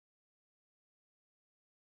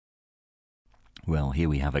Well, here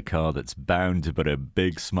we have a car that's bound to put a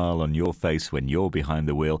big smile on your face when you're behind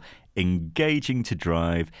the wheel, engaging to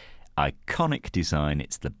drive, iconic design.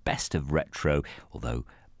 It's the best of retro, although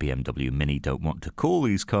BMW Mini don't want to call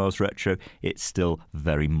these cars retro. It's still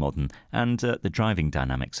very modern, and the driving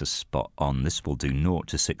dynamics are spot on. This will do 0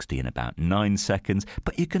 to 60 in about 9 seconds,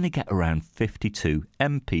 but you're going to get around 52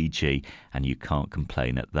 mpg, and you can't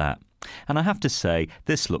complain at that. And I have to say,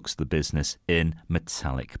 this looks the business in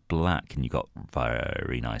metallic black, and you've got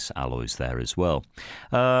very nice alloys there as well.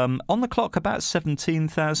 On the clock, about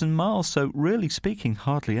 17,000 miles, so really speaking,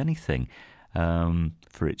 hardly anything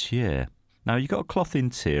for its year. Now, you've got a cloth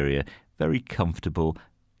interior, very comfortable,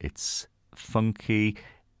 it's funky,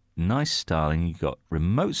 nice styling, you've got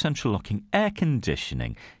remote central locking, air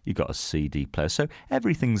conditioning, you've got a CD player, so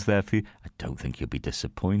everything's there for you. I don't think you'll be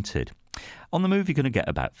disappointed. On the move, you're going to get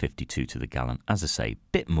about 52 to the gallon. As I say,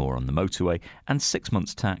 bit more on the motorway, and 6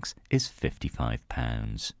 months tax is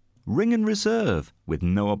 £55. Ring and reserve with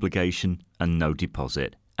no obligation and no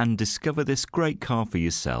deposit, and discover this great car for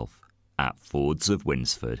yourself at Fords of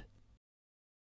Winsford.